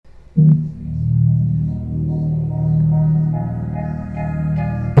Panda,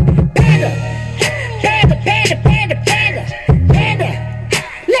 panda, panda, panda, panda, panda.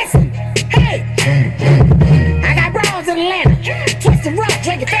 Listen, hey, I got bros in Atlanta, twisted rock,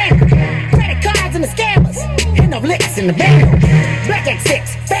 drinking Fanta, credit cards and the scammers, and no licks in the band. Blackjack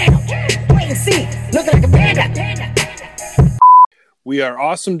 6, bam, wait and see, looking like a panda. We are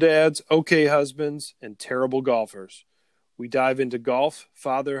awesome dads, okay husbands, and terrible golfers. We dive into golf,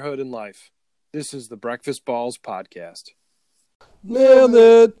 fatherhood, and life. This is the Breakfast Balls Podcast. Nailed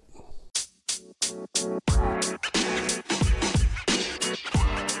it.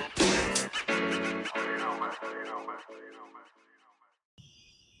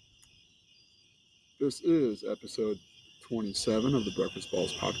 This is episode 27 of the Breakfast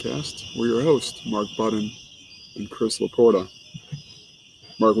Balls Podcast. We're your hosts, Mark Budden and Chris Laporta.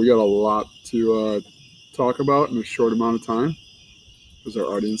 Mark, we got a lot to talk about in a short amount of time because our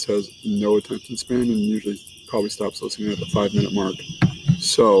audience has no attention span and usually probably stops listening at the 5-minute mark.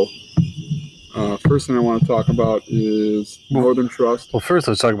 So, first thing I want to talk about is Northern Trust. Well, first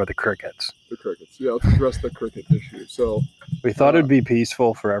let's talk about the crickets. The crickets. Yeah, let's address the cricket issue. So, We thought it'd be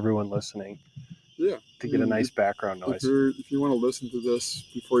peaceful for everyone listening yeah. to get a nice background noise. If you want to listen to this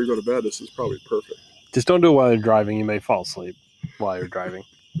before you go to bed, this is probably perfect. Just don't do it while you're driving. You may fall asleep while you're driving.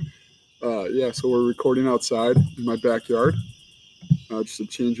 So we're recording outside in my backyard. Just a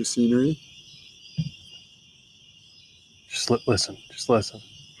change of scenery. Just listen. Just listen.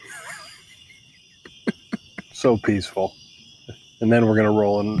 So peaceful. And then we're going to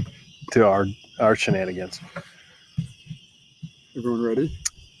roll into our shenanigans. Everyone ready?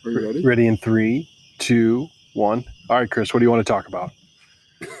 Are you ready? Ready in 3, 2, 1. All right, Chris, what do you want to talk about?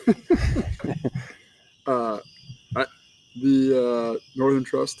 The Northern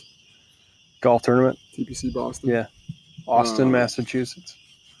Trust Golf tournament? TPC Boston. Yeah. Austin, Massachusetts.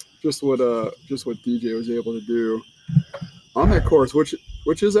 Just what DJ was able to do on that course, which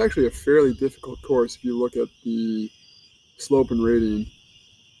is actually a fairly difficult course if you look at the slope and rating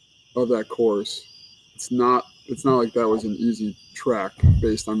of that course. It's not like that was an easy track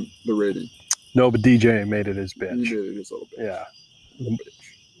based on the rating. No, but DJ made it his bitch. He made it his little bitch. Yeah. Little bitch.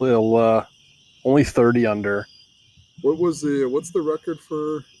 Little, only 30 under. What's the record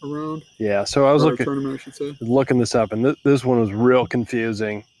for a round? Yeah, so I was or a tournament, I should say. looking this up, and this one was real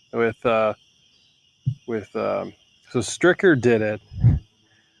confusing with so Stricker did it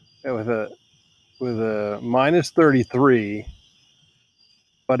with a minus 33,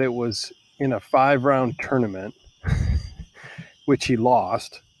 but it was in a 5-round tournament, which he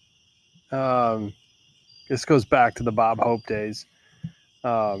lost. This goes back to the Bob Hope days.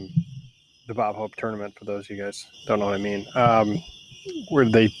 The Bob Hope tournament, for those of you guys don't know what I mean, where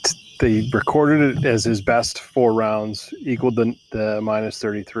they recorded it as his best 4 rounds, equaled the minus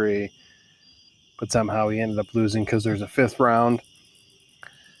 33, but somehow he ended up losing because there's a 5th round.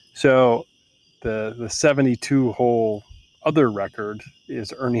 So the 72-hole other record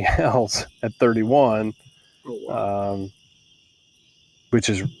is Ernie Els at 31, which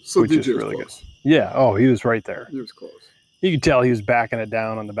is really good. Yeah. Oh, he was right there. He was close. You could tell he was backing it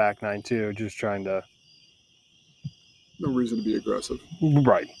down on the back 9 too, just trying to. No reason to be aggressive.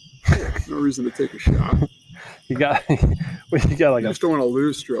 Right. No reason to take a shot. You got like you just don't want to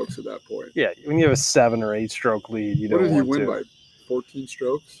lose strokes at that point. Yeah, when you have a 7 or 8 stroke lead, you don't want to. What did he win by? 14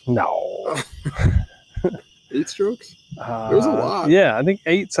 strokes? No. 8 strokes? It was a lot. Yeah, I think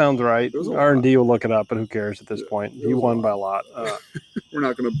 8 sounds right. R&D lot. will look it up, but who cares at this point? He won by a lot. We're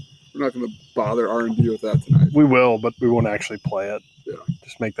not gonna bother R&D with that tonight. We will, but we won't actually play it. Yeah.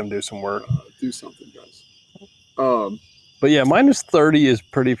 Just make them do some work. Do something, guys. But yeah, minus 30 is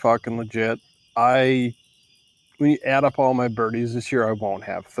pretty fucking legit. When you add up all my birdies this year, I won't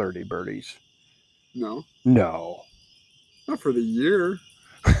have 30 birdies. No. Not for the year.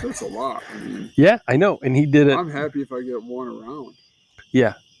 That's a lot. I mean, yeah, I know. And he did it. I'm happy if I get 1 a round.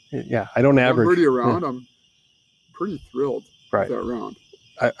 Yeah. I don't average. 1 birdie a round, I'm pretty thrilled with that round.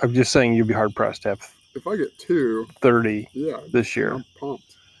 I'm just saying you'd be hard-pressed to have if I get 2 30 this year. I'm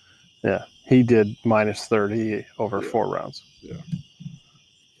pumped. Yeah. He did minus 30 over 4 rounds. Yeah.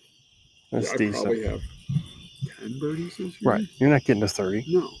 That's decent. I probably have 10 birdies this year. Right. You're not getting to 30.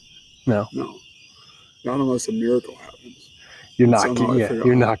 No. Not unless a miracle happens. You're not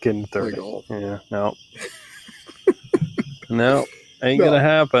getting 30. Yeah, no. No, ain't going to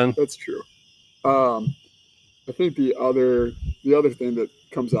happen. That's true. I think the other thing that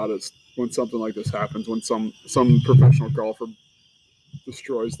comes out is when something like this happens, when some professional golfer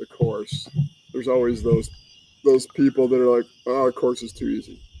destroys the course, there's always those people that are like, oh, the course is too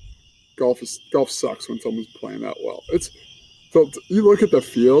easy. Golf sucks when someone's playing that well. So you look at the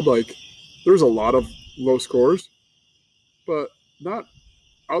field, like there's a lot of low scores, but not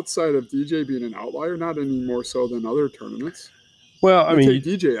outside of DJ being an outlier, not any more so than other tournaments. Well, I You mean, take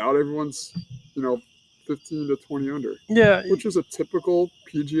DJ out, everyone's 15 to 20 under, yeah, which is a typical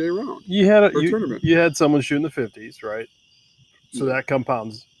PGA round. you had or tournament. you had someone shooting the 50s, right? So Yeah. that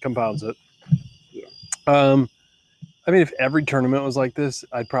compounds it. Yeah. I mean, if every tournament was like this,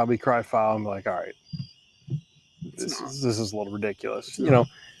 I'd probably cry foul and be like, all right, this is a little ridiculous.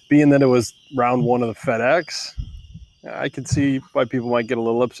 Being that it was round one of the FedEx, I could see why people might get a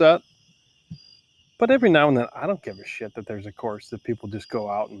little upset. But every now and then, I don't give a shit that there's a course that people just go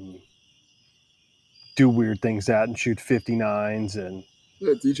out and do weird things at and shoot 59s. And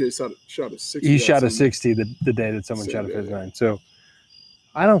Yeah, DJ shot a 60. he shot a 60 the day that someone shot a 59. So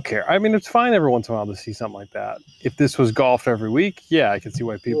I don't care. I mean, it's fine every once in a while to see something like that. If this was golf every week, yeah, I can see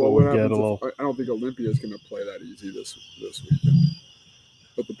why people would get a little. I don't think Olympia is going to play that easy this weekend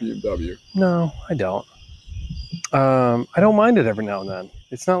at the BMW. No, I don't. I don't mind it every now and then.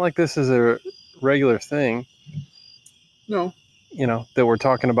 It's not like this is a regular thing. No. That we're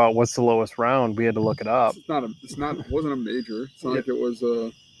talking about what's the lowest round. We had to look it up. It wasn't a major. It's not like it was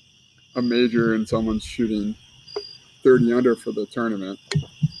a major and someone's shooting 30 under for the tournament.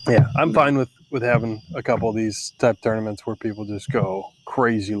 Yeah, I'm fine with having a couple of these type tournaments where people just go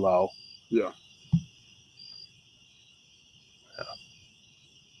crazy low. Yeah.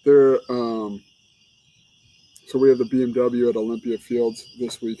 So we have the BMW at Olympia Fields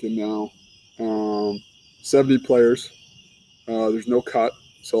this weekend now. 70 players. There's no cut,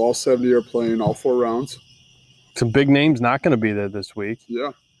 so all 70 are playing all 4 rounds. Some big names not going to be there this week.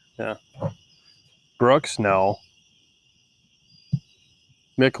 Yeah. Brooks, no.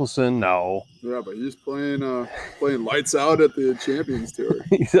 Mickelson, no. Yeah, but he's playing lights out at the Champions Tour.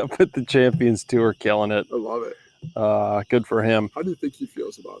 He's up at the Champions Tour, killing it. I love it. Good for him. How do you think he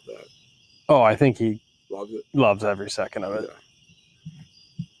feels about that? Oh, I think he loves it. Loves every second of it. Yeah.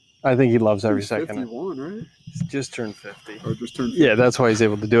 I think he loves every He's second. 51, right? He's just turned 50. Or just turned 50. Yeah, that's why he's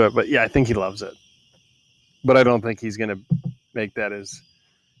able to do it. But yeah, I think he loves it. But I don't think he's going to make that his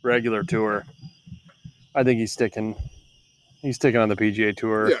regular tour. I think he's sticking on the PGA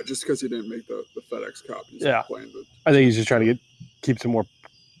Tour. Yeah, just because he didn't make the FedEx Cup. He's playing I think he's just trying to keep some more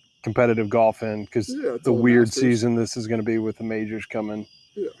competitive golf in because the weird Masters season this is going to be with the majors coming.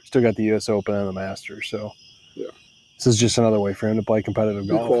 Yeah. Still got the U.S. Open and the Masters. So yeah, this is just another way for him to play competitive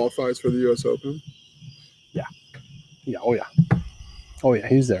golf. He qualifies for the U.S. Open? Yeah. Yeah. Oh, yeah. Oh, yeah.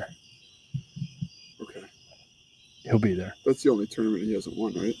 He's there. Okay. He'll be there. That's the only tournament he hasn't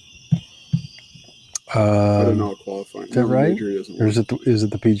won, right? I don't know how qualifying. Is that right? Or is it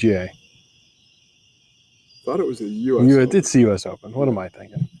the PGA? I thought it was the U.S. Open. It's the U.S. Open. What am I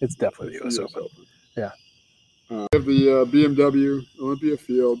thinking? It's definitely the U.S. Open. Yeah. We have the BMW Olympia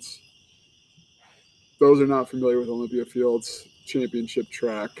Fields. Those are not familiar with Olympia Fields, championship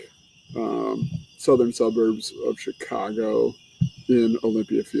track, southern suburbs of Chicago in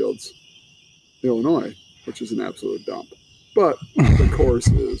Olympia Fields, Illinois, which is an absolute dump. But the course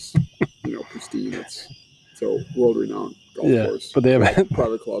is, pristine. It's a world-renowned golf course. But they have a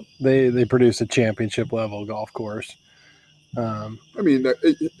private club. They produce a championship level golf course. I mean,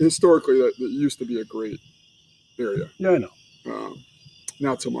 historically, that used to be a great area. Yeah, I know.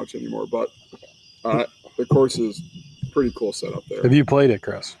 Not so much anymore, but the course is pretty cool setup there. Have you played it,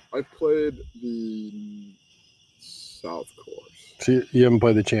 Chris? I played the South course. So you haven't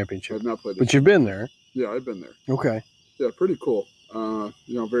played the championship? I've not played But you've been there? Yeah, I've been there. Okay. Yeah, pretty cool.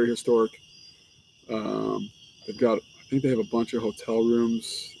 Very historic. I think they have a bunch of hotel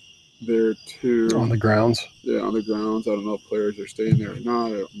rooms there too. On the grounds? Yeah, on the grounds. I don't know if players are staying there or not.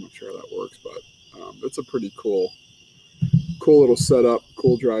 I'm not sure how that works, but it's a pretty cool little setup,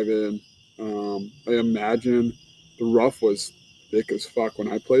 cool drive-in. I imagine the rough was thick as fuck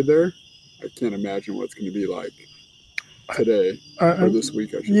when I played there. I can't imagine what it's going to be like today or this week,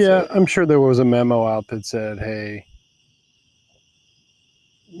 I should say. Yeah, I'm sure there was a memo out that said, hey,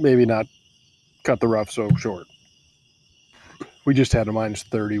 maybe not cut the rough so short. We just had a minus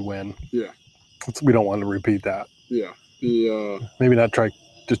 30 win. Yeah. We don't want to repeat that. Yeah. Maybe not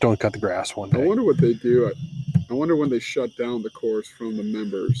just don't cut the grass one day. I wonder what they do. I wonder when they shut down the course from the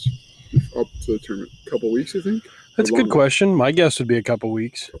members up to the tournament. A couple weeks, you think? That's a good question. My guess would be a couple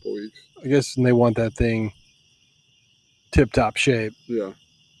weeks. I guess and they want that thing tip-top shape. Yeah.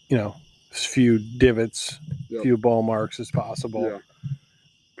 As few divots, few ball marks as possible. Yeah.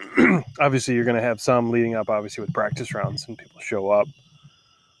 Obviously, you're going to have some leading up, obviously, with practice rounds and people show up.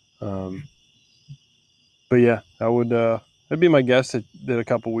 But yeah, I would. That'd be my guess that a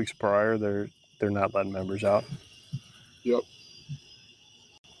couple weeks prior, they're not letting members out. Yep.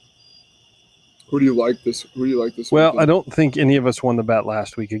 Who do you like this Well, weekend? I don't think any of us won the bet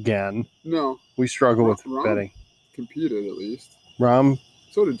last week again. No. We struggle with Rom betting. competed at least. Rom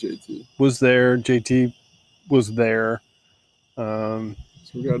So did JT. was there. JT was there. So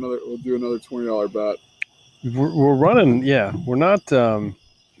we'll do another $20 bet. We're running. Yeah, we're not.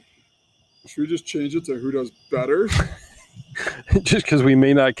 Should we just change it to who does better? Just because we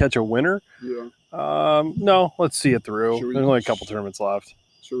may not catch a winner. Yeah. No, let's see it through. Should we- There's only a couple tournaments left.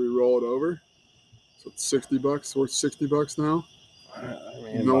 Should we roll it over? So it's $60. Worth $60 now, I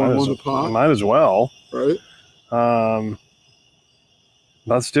mean, No one won the pot? Might as well. right?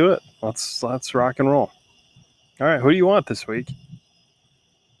 Let's do it. Let's rock and roll. All right, who do you want this week?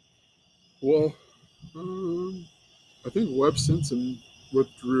 Well, I think Webb Simpson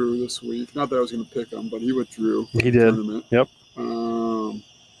withdrew this week. Not that I was going to pick him, but he withdrew. He the did. Tournament. Yep.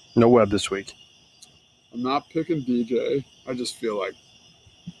 No Webb this week. I'm not picking DJ. I just feel like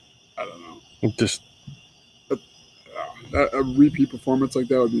I don't know. Just A repeat performance like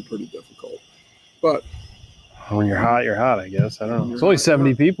that would be pretty difficult. But when you're hot, you're hot. I guess I don't know. You're It's only hot, 70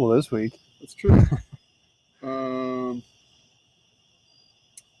 yeah. people this week. that's true.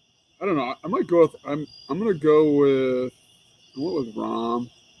 I don't know. I might go with. I'm gonna go with. I went with Rom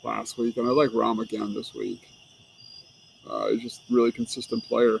last week, and I like Rom again this week. He's just a really consistent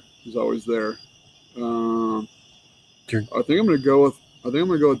player. He's always there. I think I'm gonna go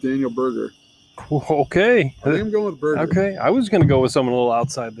with Daniel Berger. Okay. I think I'm going with Berger. Okay. I was going to go with someone a little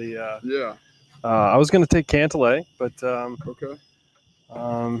outside the. Yeah. I was going to take Cantlay, but Okay.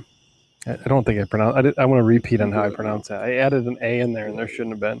 I don't think I pronounced. I want to repeat on how I Yeah. pronounce that. I added an A in there, and there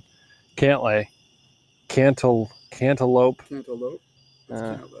shouldn't have been. Cantlay, cantaloupe. Cantaloupe.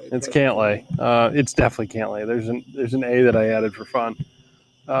 It's Cantlay. It's definitely Cantlay. There's an A that I added for fun.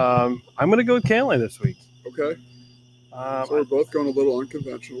 I'm going to go with Cantlay this week. Okay. So we're both going a little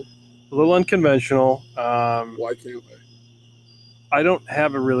unconventional. A little unconventional. Why can't they? I don't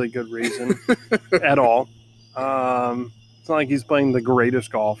have a really good reason at all. It's not like he's playing the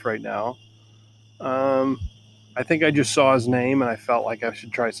greatest golf right now. I think I just saw his name and I felt like I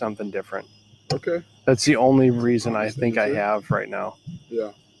should try something different. Okay. That's the only reason I Honest think I answer. have right now.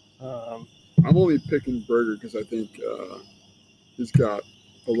 Yeah. I'm only picking Berger because I think he's got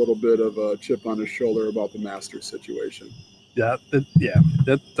a little bit of a chip on his shoulder about the Masters situation. And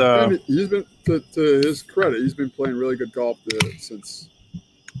He's been, to his credit, he's been playing really good golf since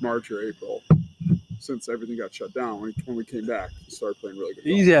March or April, since everything got shut down. When we came back, he started playing really good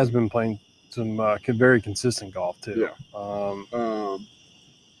golf. he has been playing some very consistent golf too. Yeah.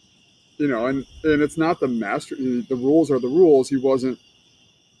 And it's not the master. The rules are the rules. He wasn't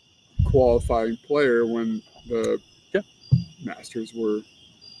a qualifying player when the Masters were.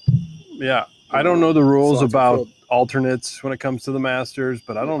 Yeah. I don't know the rules slots about filled. alternates when it comes to the Masters,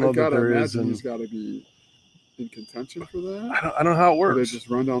 but I don't know that gotta there is. imagine And he's got to be in contention for that. I don't know how it Or they works. just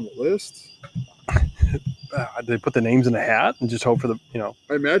run down the list. They put the names in a hat and just hope for the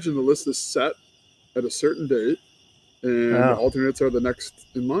I imagine the list is set at a certain date, and Yeah. the alternates are the next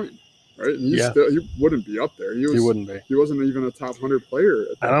in line, right? And Yeah. he wouldn't be up there. He wouldn't be. He wasn't even a top 100 player. At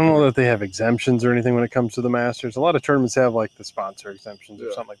I that don't know point. that they have exemptions or anything when it comes to the Masters. A lot of tournaments have like the sponsor exemptions or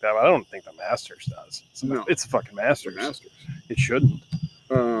Yeah. something like that, but I don't think the Masters does. No. It's a fucking The Masters. Masters. It shouldn't.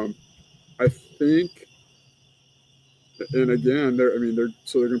 I think, and again, they're going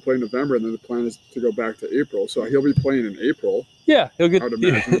to play in November, and then the plan is to go back to April. So he'll be playing in April. Yeah, he'll get I would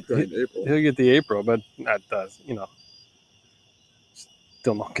imagine he'll play in April. he'll get the April, but that does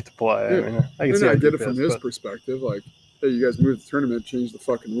still not get to play. Yeah. I mean, I can And see I how get you'd it from be his pissed, perspective. Like, hey, you guys moved the tournament, changed the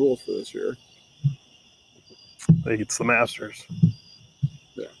fucking rules for this year. but it's the Masters.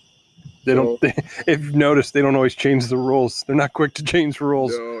 Yeah. They don't. If you've noticed, they don't always change the rules. They're not quick to change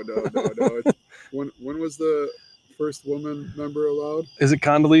rules. No. When was the first woman member allowed? Is it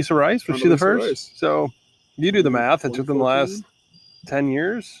Condoleezza Rice? Was she the Condoleezza first? Rice. So you do the math. It's within the last 2014? 10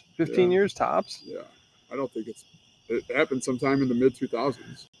 years, 15 Yeah. years tops. Yeah, I don't think it happened sometime in the mid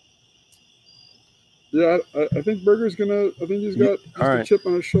 2000s. Yeah, I think Berger's gonna. I think he's got all a right. chip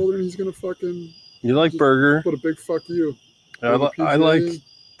on his shoulder, and he's gonna fucking You like Just Burger. put a big fuck you. I, on the I PGA, like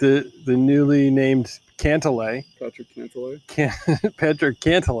the newly named Cantlay, Patrick Cantlay. Patrick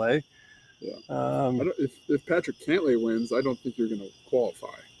Cantlay. Yeah. Um, I don't, if Patrick Cantlay wins, I don't think you're gonna qualify.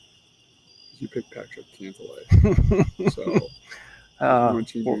 You picked Patrick Cantlay, so you want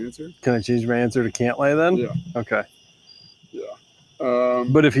to change your answer? can I change my answer to Cantlay then? Yeah. Okay. Yeah.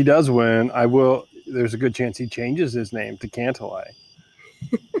 But if he does win, I will. There's a good chance he changes his name to Cantlay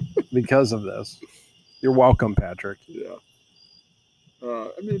because of this. You're welcome, Patrick. Yeah.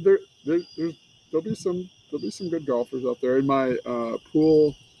 I mean, there'll be some good golfers out there in my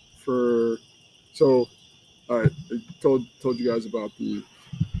pool for So, I told you guys about the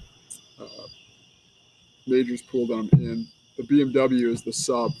majors pool that I'm in. The BMW is the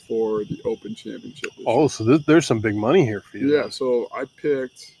sub for the Open Championship. Oh, so there's some big money here for you. Yeah, then. so I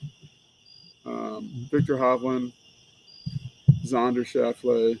picked Victor Hovland, Xander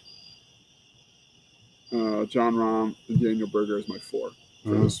Schauffele, John Rahm, and Daniel Berger as my 4 for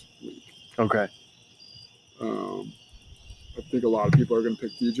this week. Okay. I think a lot of people are going to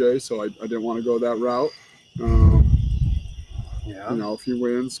pick DJ, so I didn't want to go that route. Yeah. You know, if he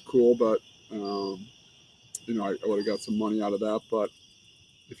wins, cool, but you know, I would have got some money out of that. But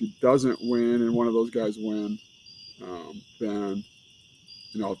if he doesn't win and one of those guys win, then,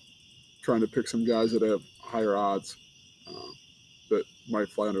 you know, trying to pick some guys that have higher odds that might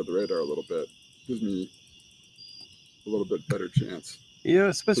fly under the radar a little bit gives me a little bit better chance. Yeah,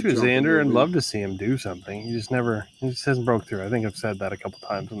 especially with jump in Xander, the I'd league. love to see him do something. He just hasn't broke through. I think I've said that a couple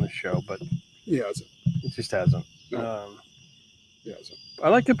times on the show, but He hasn't. it just hasn't. No. He hasn't. I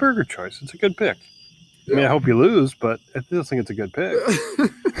like the Berger choice. It's a good pick. Yeah. I mean, I hope you lose, but I still think it's a good pick.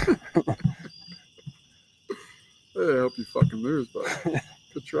 Hey, I hope you fucking lose, but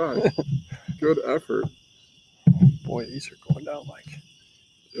good try. Good effort. Boy, these are going down like.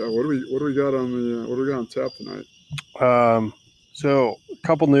 Yeah, what do we got on the what do we got on tap tonight? So a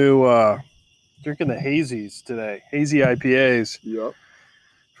couple new drinking the hazies today. Hazy IPAs. Yep.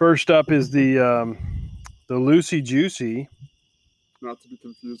 First up is the Lucy Juicy. Not to be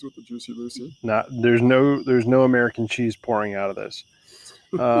confused with the Juicy Lucy. There's no American cheese pouring out of this.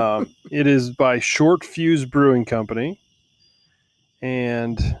 It is by Short Fuse Brewing Company,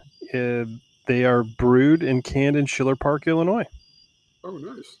 and they are brewed and canned in Schiller Park, Illinois. Oh,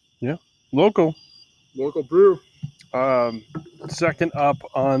 nice. Yeah, local brew. Second up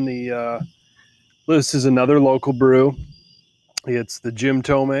on the list is another local brew. It's the Jim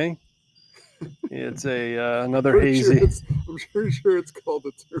Tomei. It's another hazy. I'm pretty sure it's called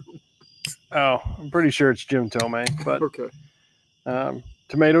the Tomei. Oh, I'm pretty sure it's Jim Tomei, but okay.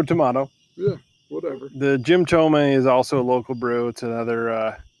 Tomato. Yeah, whatever. The Jim Tomei is also a local brew. It's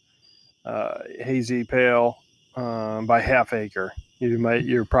another hazy pale by Half Acre.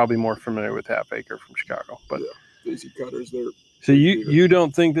 You're probably more familiar with Half Acre from Chicago, but yeah, Daisy Cutters. So you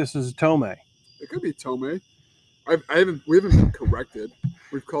don't think this is Tomei? It could be Tomei. We haven't been corrected.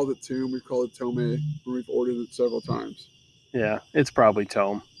 We've called it Tomb. We've called it Tomei. And we've ordered it several times. Yeah, it's probably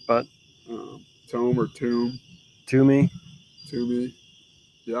Tome, but Tome or Tomb. Toomey.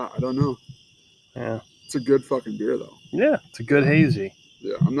 Yeah, I don't know. Yeah, it's a good fucking beer though. Yeah, it's a good hazy.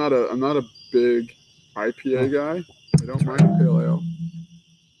 Yeah, I'm not a big IPA guy. I don't mind a pale ale.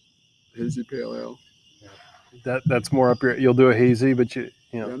 Hazy pale ale. That's more up your. You'll do a hazy, but you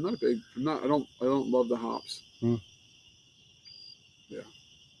know. Yeah, I'm not a big. I don't love the hops. Yeah.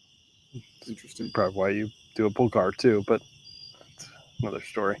 Interesting. Probably why you do a pull cart too, but that's another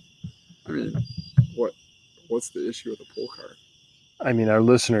story. I mean, what's the issue with a pull cart? I mean, our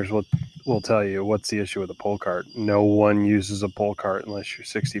listeners will tell you what's the issue with a pull cart. No one uses a pull cart unless you're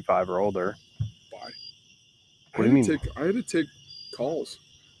 65 or older. Why? What do you mean? I had to take calls.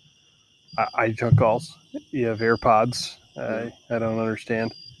 I took calls. You have AirPods. I don't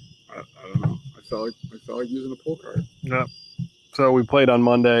understand. I don't know. I felt like using a pull cart. Yep. So we played on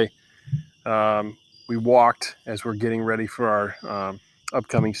Monday. We walked as we're getting ready for our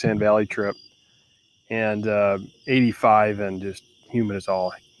upcoming Sand Valley trip, and 85 and just humid as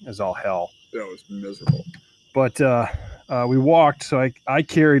all hell. That was miserable. But we walked, so I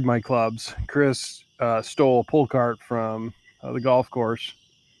carried my clubs. Chris stole a pull cart from the golf course.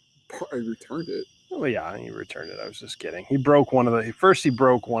 I returned it. Oh yeah, he returned it. I was just kidding. He broke one of them,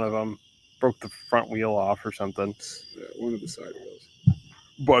 broke the front wheel off or something. Yeah, one of the side wheels.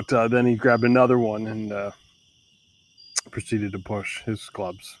 But then he grabbed another one and proceeded to push his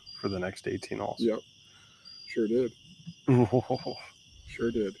clubs for the next 18 holes. Yep, sure did. Sure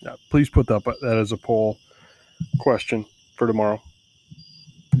did. Yeah, please put that as a poll question for tomorrow.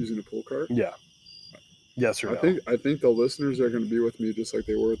 Using a pull cart? Yeah. Yes or no? I think the listeners are going to be with me just like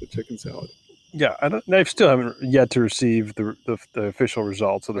they were with the chicken salad. Yeah, I still haven't yet to receive the official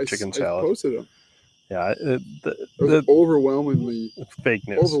results of the chicken salad. I posted them. Yeah, the overwhelmingly fake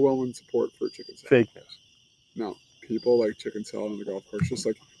news. Overwhelming support for chicken salad. Fake news. No, people like chicken salad on the golf course. Just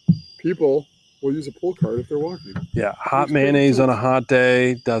like people will use a pull cart if they're walking. Yeah, hot mayonnaise on a hot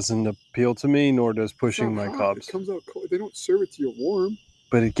day doesn't appeal to me, nor does pushing my clubs. It comes out cold. They don't serve it to you warm.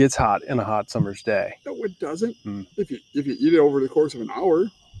 But it gets hot in a hot summer's day. No, it doesn't. If you eat it over the course of an hour,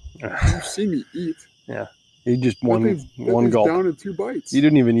 you've seen me eat. Yeah, you just one gulp. Down in 2 bites. You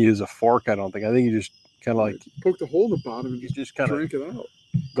didn't even use a fork, I don't think. I think you just kind of like poked a hole in the bottom and just kind of drank it out.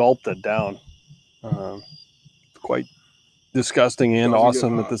 Gulped it down. Quite disgusting and Doesn't get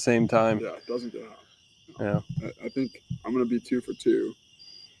awesome at hot. the same time. Yeah, it doesn't get hot. Yeah. I think I'm going to be 2 for 2.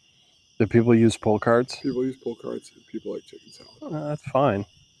 Do people use pull carts? People use pull carts and people like chicken salad. That's fine.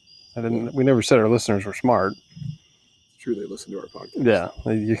 We never said our listeners were smart. It's true they listen to our podcast.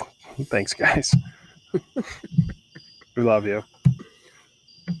 Yeah. Thanks, guys. We love you.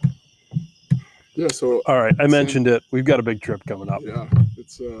 Yeah, so All right. I mentioned it. We've got a big trip coming up. yeah,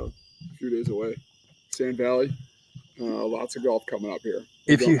 it's a few days away. Sand Valley, lots of golf coming up here.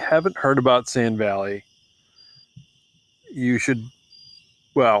 If you haven't heard about Sand Valley, you should.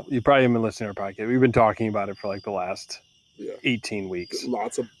 Well, you probably haven't been listening to our podcast. We've been talking about it for like the last 18 weeks.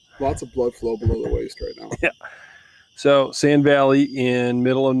 Lots of blood flow below the waist right now. Yeah. So Sand Valley in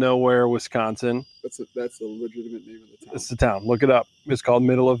middle of nowhere, Wisconsin. That's the legitimate name of the town. It's the town. Look it up. It's called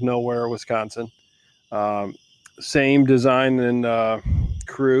Middle of Nowhere, Wisconsin. Same design and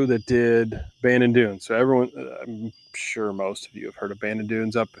crew that did Bandon Dunes. So everyone, I'm sure most of you have heard of Bandon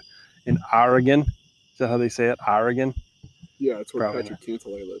Dunes up in Oregon. Is that how they say it? Oregon? Yeah, it's where Probably Patrick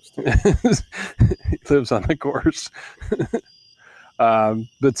Cantlay lives too. He lives on the course.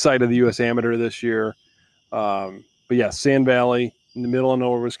 But site of the U.S. Amateur this year. But yeah, Sand Valley in the middle of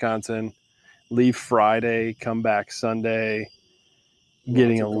nowhere, Wisconsin. Leave Friday, come back Sunday.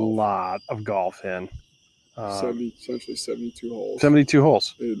 Getting a lot of golf in. Essentially 72 holes. 72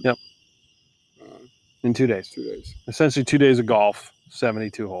 holes. In 2 days. 2 days. Essentially 2 days of golf,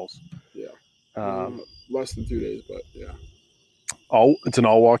 72 holes. Yeah. Less than 2 days, but yeah. It's an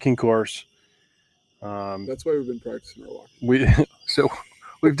all walking course. That's why we've been practicing our walking.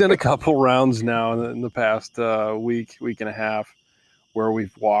 We've done a couple rounds now in the past week and a half where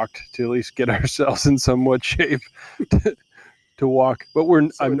we've walked to at least get ourselves in somewhat shape to walk. But we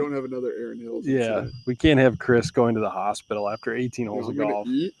don't have another Aaron Hills. Yeah, we can't have Chris going to the hospital after 18 holes of golf.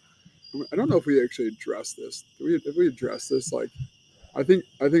 I don't know if we actually addressed this. If we addressed this, like, I think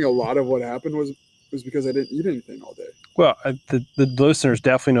a lot of what happened was because I didn't eat anything all day. Well, the listeners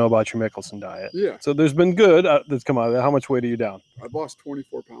definitely know about your Mickelson diet. Yeah. So there's been good that's come out of that. How much weight are you down? I've lost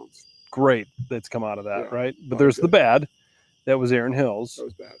 24 pounds. Great that's come out of that, Yeah. right? But there's the bad. That was Aaron Hills. That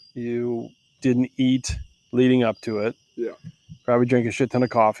was bad. You didn't eat leading up to it. Yeah. Probably drank a shit ton of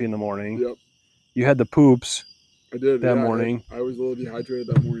coffee in the morning. Yep. You had the poops. I did that morning. I was a little dehydrated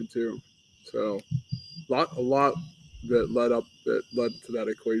that morning too. So a lot that led to that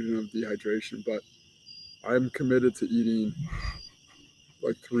equation of dehydration, but I'm committed to eating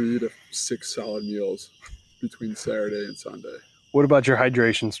like 3 to 6 solid meals between Saturday and Sunday. What about your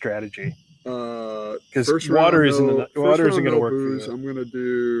hydration strategy? Because water isn't going to work for you. I'm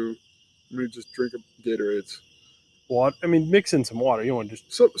gonna just drink a Gatorades. Water. I mean, mix in some water. You don't want to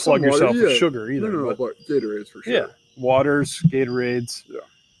just Some plug water, yourself with sugar either. No, but Gatorades for sure. Yeah, waters, Gatorades. Yeah.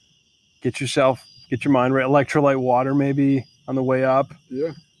 Get your mind right. Electrolyte water maybe on the way up.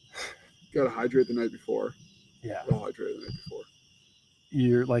 Yeah. Got to hydrate the night before. Yeah. I'll hydrate the night before.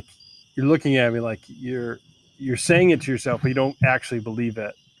 You're looking at me like you're saying it to yourself, but you don't actually believe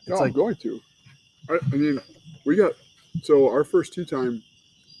it. It's I'm going to. I mean, so our first tee time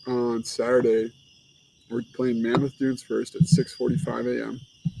on Saturday, we're playing Mammoth Dunes first at 6:45 a.m.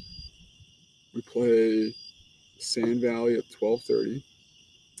 We play Sand Valley at 12:30.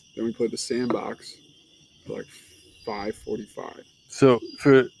 Then we play the Sandbox at like 5:45. So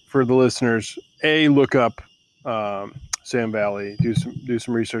for the listeners, look up Sand Valley, do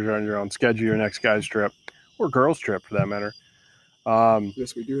some research on your own, schedule your next guy's trip or girl's trip for that matter.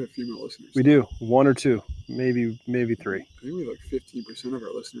 Yes, we do have female listeners. We do 1 or 2, maybe 3. I think we have like 15% of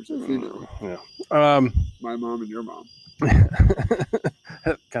our listeners are female. Yeah. My mom and your mom.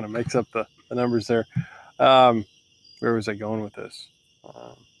 That kind of makes up the numbers there. Where was I going with this?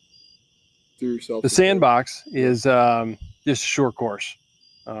 Do yourself. The Sandbox is just a short course.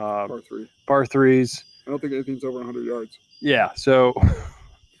 Par 3. Par 3s. I don't think anything's over 100 yards. Yeah, so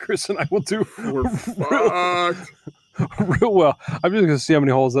Chris and I will do We're fucked. real well. I'm just going to see how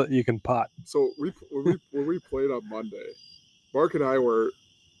many holes that you can pot. So when we played on Monday, Mark and I were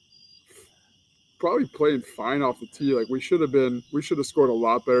probably playing fine off the tee. Like we should have scored a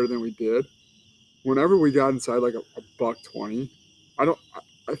lot better than we did. Whenever we got inside like a $120,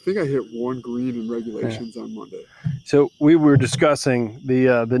 I think I hit 1 green in regulations on Monday. So we were discussing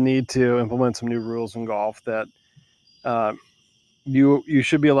the need to implement some new rules in golf that you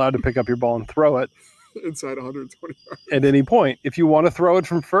should be allowed to pick up your ball and throw it inside 120 yards at any point. If you want to throw it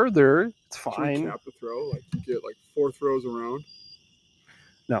from further, it's Should we fine. cap the throw? Like you get like 4 throws around?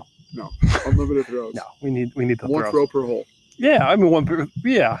 No. Unlimited throws. No, we need the 1 throws. throw per hole. Yeah, I mean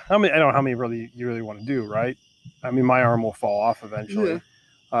Yeah, I don't know how many really you really want to do, right? I mean, my arm will fall off eventually.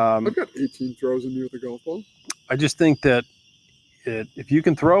 I've got 18 throws in me with a golf ball. I just think that if you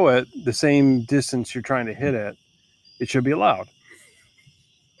can throw it the same distance you're trying to hit it, it should be allowed.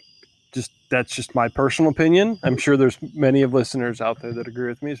 That's just my personal opinion. I'm sure there's many of listeners out there that agree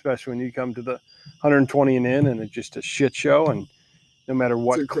with me, especially when you come to the 120 and in, and it's just a shit show. And no matter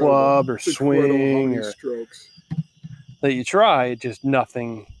what club or swing or strokes that you try, it just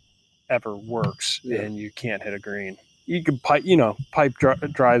nothing ever works, and you can't hit a green. You can pipe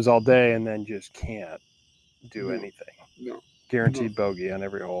drives all day, and then just can't do anything. No, guaranteed bogey on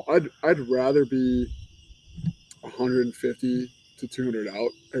every hole. I'd rather be 150 to 200 out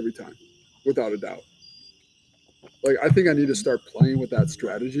every time, without a doubt. Like, I think I need to start playing with that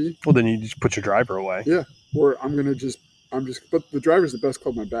strategy. Well, then you just put your driver away. Yeah, or but the driver's the best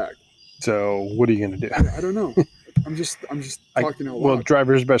club in my bag. So what are you going to do? I don't know. I'm just talking out loud. Well,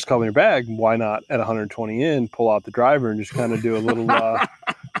 driver's best club in your bag. Why not at 120 in, pull out the driver and just kind of do a little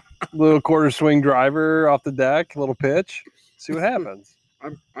little quarter swing driver off the deck, a little pitch, see what happens.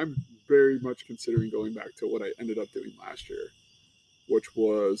 I'm very much considering going back to what I ended up doing last year, which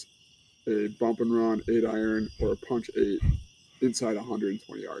was a bump and run 8-iron or a punch 8 inside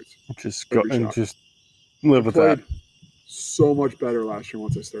 120 yards. Just go and just live with that. So much better last year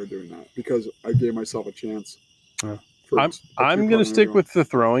once I started doing that because I gave myself a chance. Yeah. I'm going to stick with the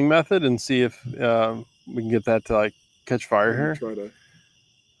throwing method and see if we can get that to like catch fire here. Try to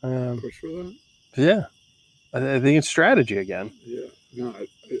push for that. Yeah, I think it's strategy again. Yeah, no,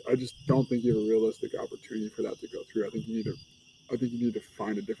 I just don't think you have a realistic opportunity for that to go through. I think you need to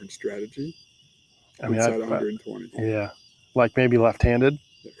find a different strategy. Inside 120. Yeah, like maybe left-handed.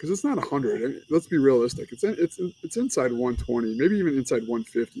 Because it's not 100. I mean, let's be realistic. It's inside 120, maybe even inside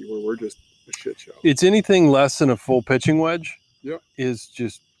 150, where we're just a shit show. It's anything less than a full pitching wedge. Yeah, is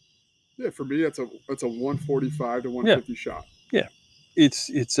just. Yeah, for me, it's a 145 to 150 shot. Yeah, it's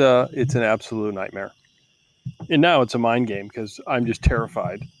an absolute nightmare. And now it's a mind game because I'm just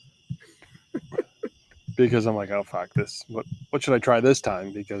terrified. Because I'm like, oh fuck this. What should I try this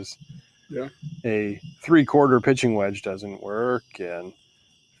time? Because a 3/4 pitching wedge doesn't work, and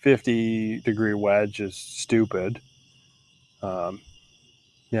 50-degree wedge is stupid. I'm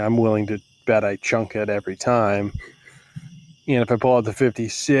willing to bet I chunk it every time. And if I pull out the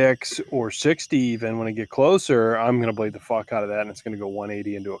 56 or 60 even when I get closer, I'm going to blade the fuck out of that, and it's going to go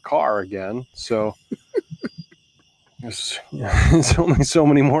 180 into a car again. So there's only so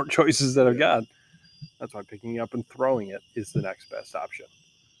many more choices that I've got. That's why picking up and throwing it is the next best option.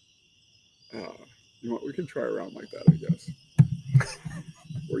 You know what? We can try around like that, I guess.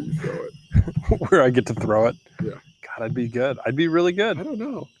 Where you throw it. Where I get to throw it? Yeah. God, I'd be good. I'd be really good. I don't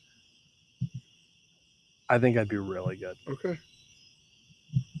know. I think I'd be really good. Okay.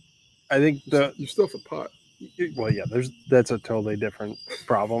 I think you still have a putt. Well, yeah, that's a totally different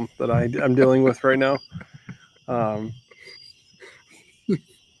problem that I'm dealing with right now.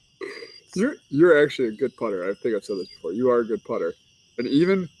 You're actually a good putter. I think I've said this before. You are a good putter. And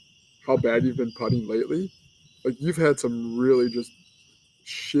even how bad you've been putting lately, like you've had some really just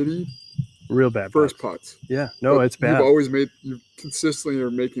shitty real bad first putts. Yeah. No, but it's bad. You consistently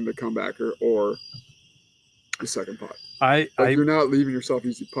are making the comebacker or the second putt. You're not leaving yourself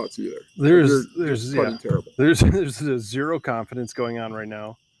easy putts either. There's putting terrible. There's a zero confidence going on right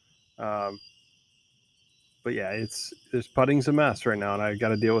now. But yeah, this putting's a mess right now, and I got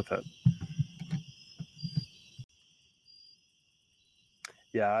to deal with it.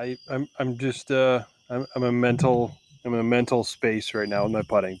 Yeah, I'm just I'm in a mental space right now with my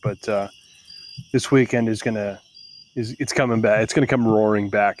putting, but this weekend it's coming back. It's gonna come roaring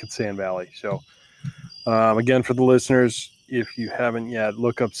back at Sand Valley. So again, for the listeners, if you haven't yet,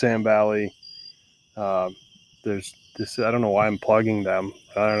 look up Sand Valley. There's this. I don't know why I'm plugging them.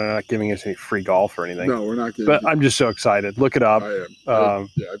 They're not giving us any free golf or anything. No, we're not giving. But I'm just so excited. Look it up. I am.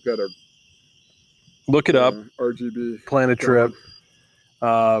 I've got a. Look it up. RGB. Plan a trip.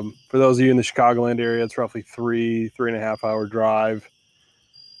 For those of you in the Chicagoland area, it's roughly 3.5 hour drive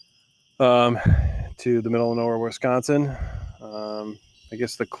to the middle of nowhere, Wisconsin. I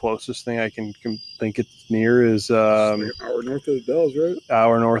guess the closest thing I can think it's near is like an hour north of the Dells, right?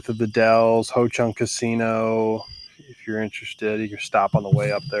 Hour north of the Dells, Ho Chunk Casino. If you're interested, you can stop on the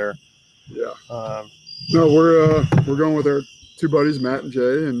way up there. Yeah. No, we're going with our two buddies, Matt and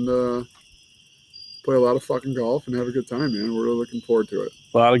Jay, and play a lot of fucking golf and have a good time, man. We're really looking forward to it.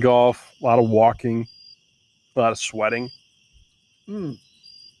 A lot of golf, a lot of walking, a lot of sweating.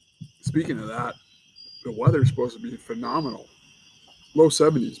 Speaking of that, the weather's supposed to be phenomenal. Low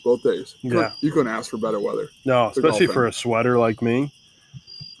 70s both days. Yeah. You couldn't ask for better weather. No, especially for a sweater like me.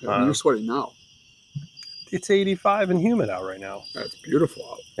 Yeah, you're sweating now. it's 85 and humid out right now. That's beautiful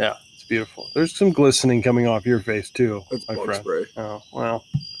out. Yeah, it's beautiful. There's some glistening coming off your face too. That's my bug friend. spray. Oh, well.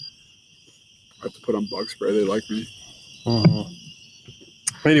 I have to put on bug spray. They like me.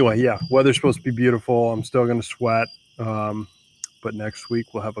 Anyway, yeah, weather's supposed to be beautiful. I'm still going to sweat. But next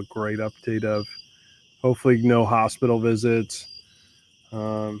week we'll have a great update of hopefully no hospital visits.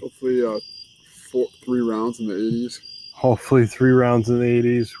 Hopefully 3 rounds in the 80s. Hopefully 3 rounds in the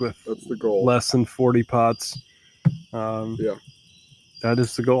 80s with That's the goal. less than 40 putts. Yeah. That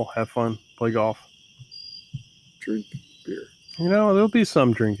is the goal. Have fun. Play golf. Drink beer. There'll be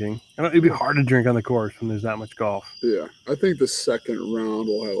some drinking. It'd be hard to drink on the course when there's that much golf. Yeah. I think the second round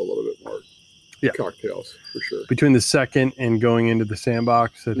will have a little bit more cocktails for sure. Between the second and going into the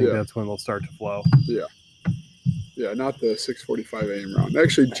sandbox, I think Yeah. that's when they'll start to flow. Yeah. Yeah, not the 6:45 a.m. round.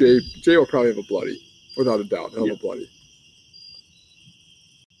 Actually, Jay will probably have a bloody, without a doubt. He'll have a bloody.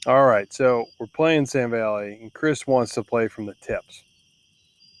 All right, so we're playing Sand Valley, and Chris wants to play from the tips.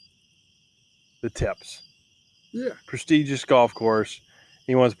 The tips. Yeah. Prestigious golf course.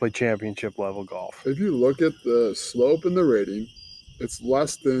 He wants to play championship level golf. If you look at the slope and the rating, it's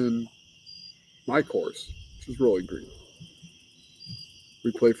less than my course, which is Rolling Green.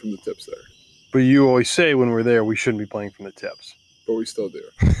 We play from the tips there, But you always say when we're there, we shouldn't be playing from the tips. but we still do.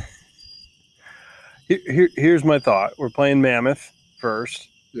 Here's my thought. We're playing Mammoth first.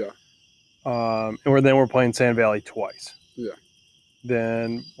 Yeah. And we're playing Sand Valley twice. Yeah.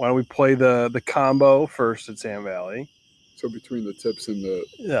 Then why don't we play the combo first at Sand Valley? So between the tips and the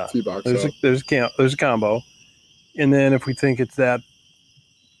Yeah. tee box, There's a combo. And then if we think it's that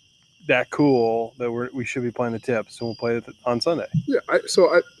cool that we should be playing the tips, and we'll play it on Sunday. yeah.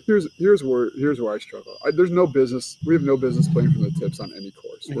 Here's where I struggle. There's no business. We have no business playing from the tips on any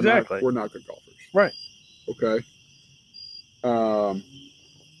course. Exactly. We're not good golfers. Right. Okay.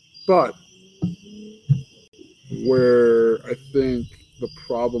 But where I think the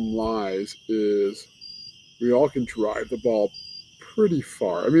problem lies is we all can drive the ball pretty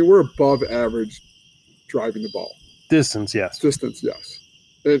far. I mean, we're above average driving the ball. Distance, yes. Distance, yes.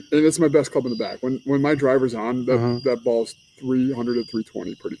 And it's my best club in the back. When my driver's on, that ball's 300 to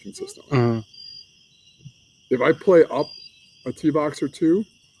 320 pretty consistently. Mhm. If I play up a tee box or two,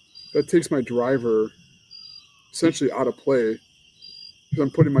 that takes my driver essentially out of play because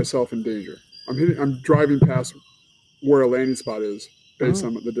I'm putting myself in danger. I'm driving past where a landing spot is based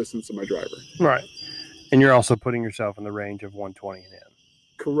on the distance of my driver. Right. And you're also putting yourself in the range of 120 and in.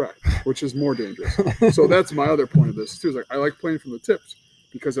 Correct, which is more dangerous. So that's my other point of this too. Is like I like playing from the tips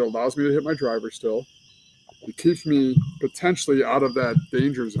because it allows me to hit my driver still. It keeps me potentially out of that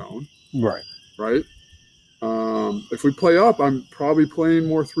danger zone. Right. Right. If we play up, I'm probably playing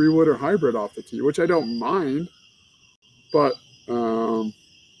more 3-wood or hybrid off the tee, which I don't mind. But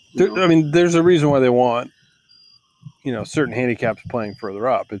there's a reason why they want, certain handicaps playing further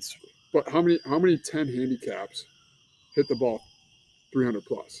up. But how many 10 handicaps hit the ball 300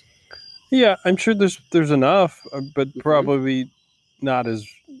 plus? Yeah, I'm sure there's enough, but You think? probably not as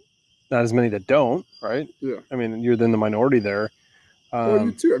many that don't. Right. Yeah. I mean, you're in the minority there. Well,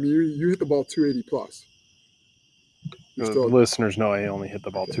 you too. I mean, you hit the ball 280 plus. The Still listeners know I only hit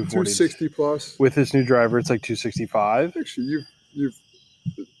the ball 240. 260 plus. With this new driver, it's like 265. Actually, the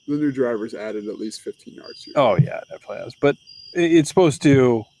new driver's added at least 15 yards to you. Oh yeah, definitely has. But it's supposed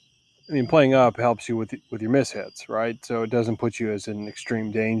to. I mean, playing up helps you with your mishits, right? So it doesn't put you as in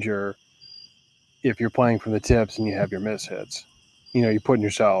extreme danger if you're playing from the tips and you have your mishits. You're putting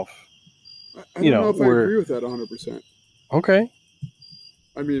yourself. I don't know if I agree with that 100%. Okay.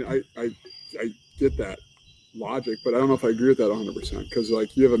 I mean, I get that logic, but I don't know if I agree with that 100% because,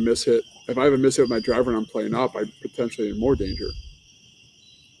 like, you have a mishit. If I have a mishit with my driver and I'm playing up, I'm potentially in more danger.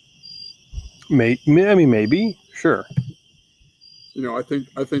 Maybe. Sure. I think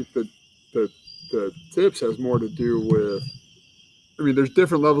that the tips has more to do with. I mean, there's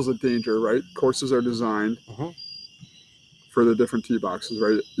different levels of danger, right? Courses are designed for the different tee boxes,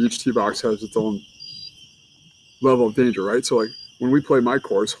 right? Each tee box has its own level of danger, right? So, like, when we play my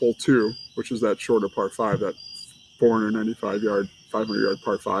course, hole 2, which is that shorter par 5, that 495 yard, 500 yard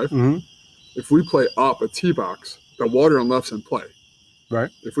par 5. Mm-hmm. If we play up a tee box, the water and left's in play.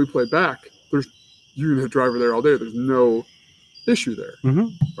 Right. If we play back, you can hit driver there all day. There's no issue there,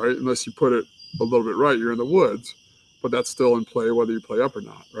 right? Unless you put it a little bit right, you're in the woods, but that's still in play whether you play up or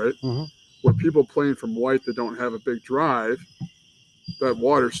not, right? Where people playing from white that don't have a big drive, that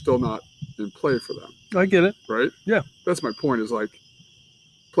water's still not in play for them. I get it. Right? Yeah. That's my point is, like,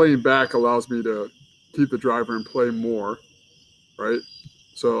 playing back allows me to keep the driver in play more, right?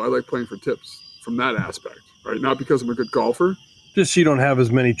 So I like playing for tips from that aspect, right? Not because I'm a good golfer, Just so you don't have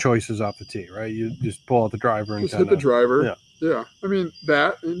as many choices off the tee, right? You just pull out the driver and Just hit the driver. Yeah. Yeah. I mean,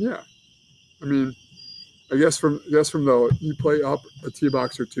 that, and yeah. I mean, I guess from the, you play up a tee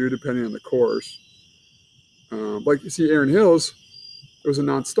box or two, depending on the course. Like you see Aaron Hills, it was a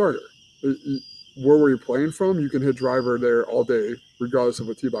non-starter. Where were you playing from? You can hit driver there all day, regardless of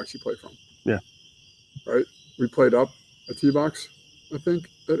what tee box you play from. Yeah. Right? We played up a tee box, I think,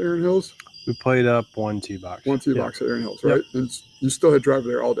 at Aaron Hills. We played up one tee box. One tee box at Aaron Hills, right? Yep. And you still hit driver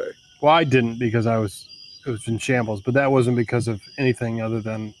there all day. Well, I didn't because it was in shambles, but that wasn't because of anything other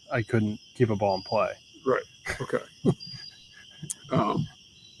than I couldn't keep a ball in play. Right. Okay.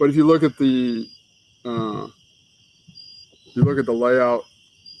 But if you look at the layout.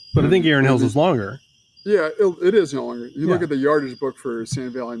 But I think Aaron Hills is longer. Yeah, it is longer. You look at the yardage book for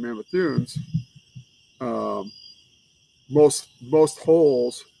Sand Valley and Mammoth Dunes. Most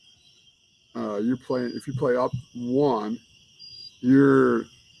holes, if you play up one, you're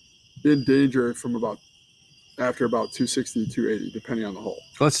in danger from after about 260, 280, depending on the hole.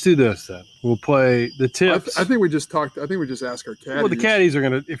 Let's do this then. We'll play the tips. I think we just asked our caddies. Well, the caddies are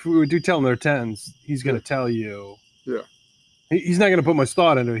gonna. If we do tell them they're 10s, he's gonna tell you. Yeah. He's not gonna put much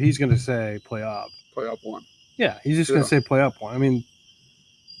thought into it. He's gonna say play up. Play up one. Yeah, he's just gonna say play up one. I mean.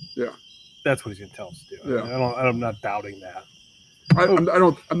 Yeah. That's what he's gonna tell us to do. Yeah. I'm not doubting that.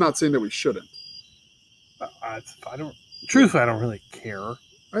 I'm not saying that we shouldn't. Truthfully, I don't really care.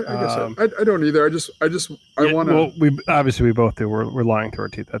 I guess I don't either. I want to. Well, we both do. We're lying through our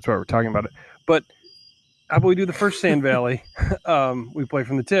teeth. That's why we're talking about it. But how about we do the first Sand Valley? We play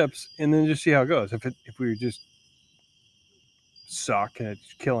from the tips, and then just see how it goes. If we just suck and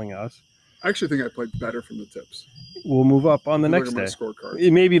it's killing us, I actually think I played better from the tips. We'll move up on the next day.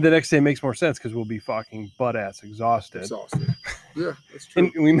 Scorecard. Maybe the next day makes more sense because we'll be fucking butt ass exhausted. Yeah, that's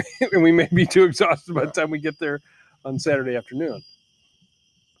true. And we may be too exhausted by the time we get there on Saturday afternoon.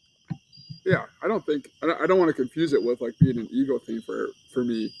 Yeah, I don't want to confuse it with like being an ego thing for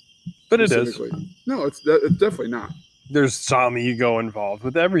me. But it is. No, it's definitely not. There's some ego involved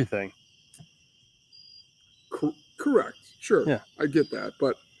with everything. Correct. Sure. Yeah. I get that.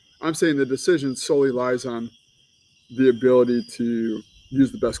 But I'm saying the decision solely lies on the ability to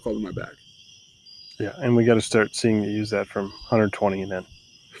use the best club in my bag. Yeah, and we got to start seeing you use that from 120 and in.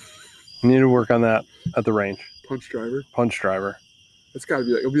 You need to work on that at the range. Punch driver. It's got to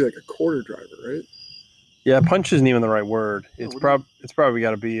be it'll be like a quarter driver, right? Yeah, punch isn't even the right word. It's probably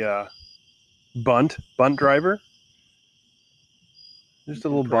got to be bunt driver. Just a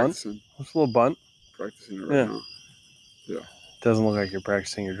little bunt. Just a little bunt. Practicing it right now. Yeah. Doesn't look like you're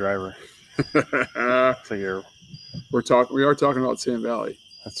practicing your driver. Looks like you're. We are talking about Sand Valley.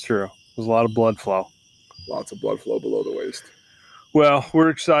 That's true. There's a lot of blood flow. Lots of blood flow below the waist. Well, we're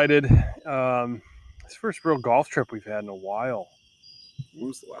excited. It's the first real golf trip we've had in a while. When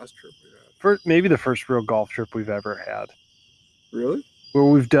was the last trip we had? Maybe the first real golf trip we've ever had. Really? Where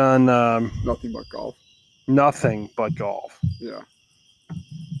we've done nothing but golf. Nothing but golf. Yeah.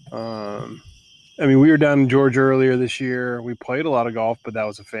 I mean, we were down in Georgia earlier this year. We played a lot of golf, but that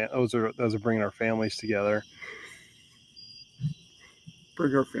was a bringing our families together.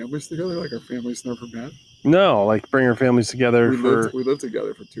 Bring our families together, like our families never met. No, like bring our families together. We lived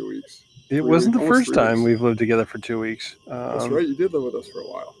together for 2 weeks. It wasn't the first time we've lived together for 2 weeks. That's right. You did live with us for a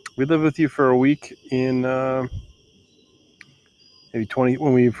while. We lived with you for a week in maybe 20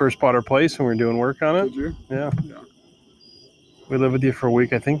 when we first bought our place and we were doing work on it. Did you? Yeah. We lived with you for a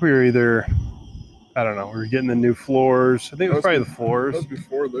week. I think we were either, I don't know, we were getting the new floors. I think it was probably the floors. That was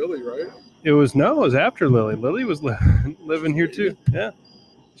before Lily, right? It was after Lily. Lily was living here too. Yeah.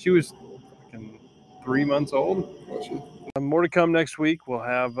 She was 3 months old. Was she? More to come next week. We'll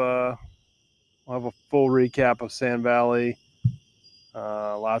have a full recap of Sand Valley.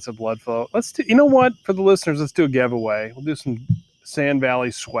 Lots of blood flow. You know what? For the listeners, let's do a giveaway. We'll do some Sand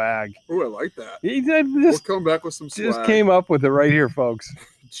Valley swag. Oh, I like that. We'll come back with some swag. Just came up with it right here, folks.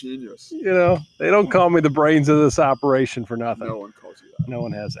 Genius. You know, they don't call me the brains of this operation for nothing. No one calls you that. No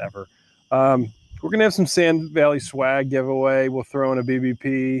one has ever. We're going to have some Sand Valley swag giveaway. We'll throw in a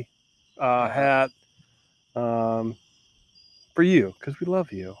BBP hat for you because we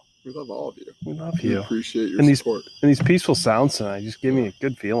love you. We love all of you. We love you. We appreciate your support. And these peaceful sounds tonight just give me a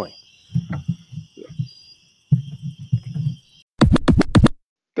good feeling. Yeah.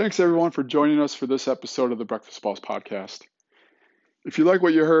 Thanks, everyone, for joining us for this episode of the Breakfast Balls podcast. If you like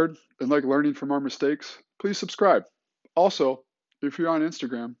what you heard and like learning from our mistakes, please subscribe. Also, if you're on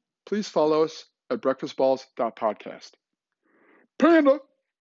Instagram, please follow us at breakfastballs.podcast. Panda!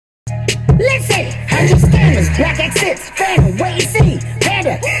 Listen, 100 scammers, black X6, phantom, wait and see,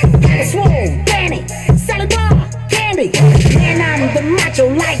 panda, got a swole, Danny, solid bar, candy, man, macho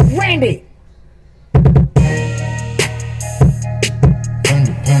like Randy.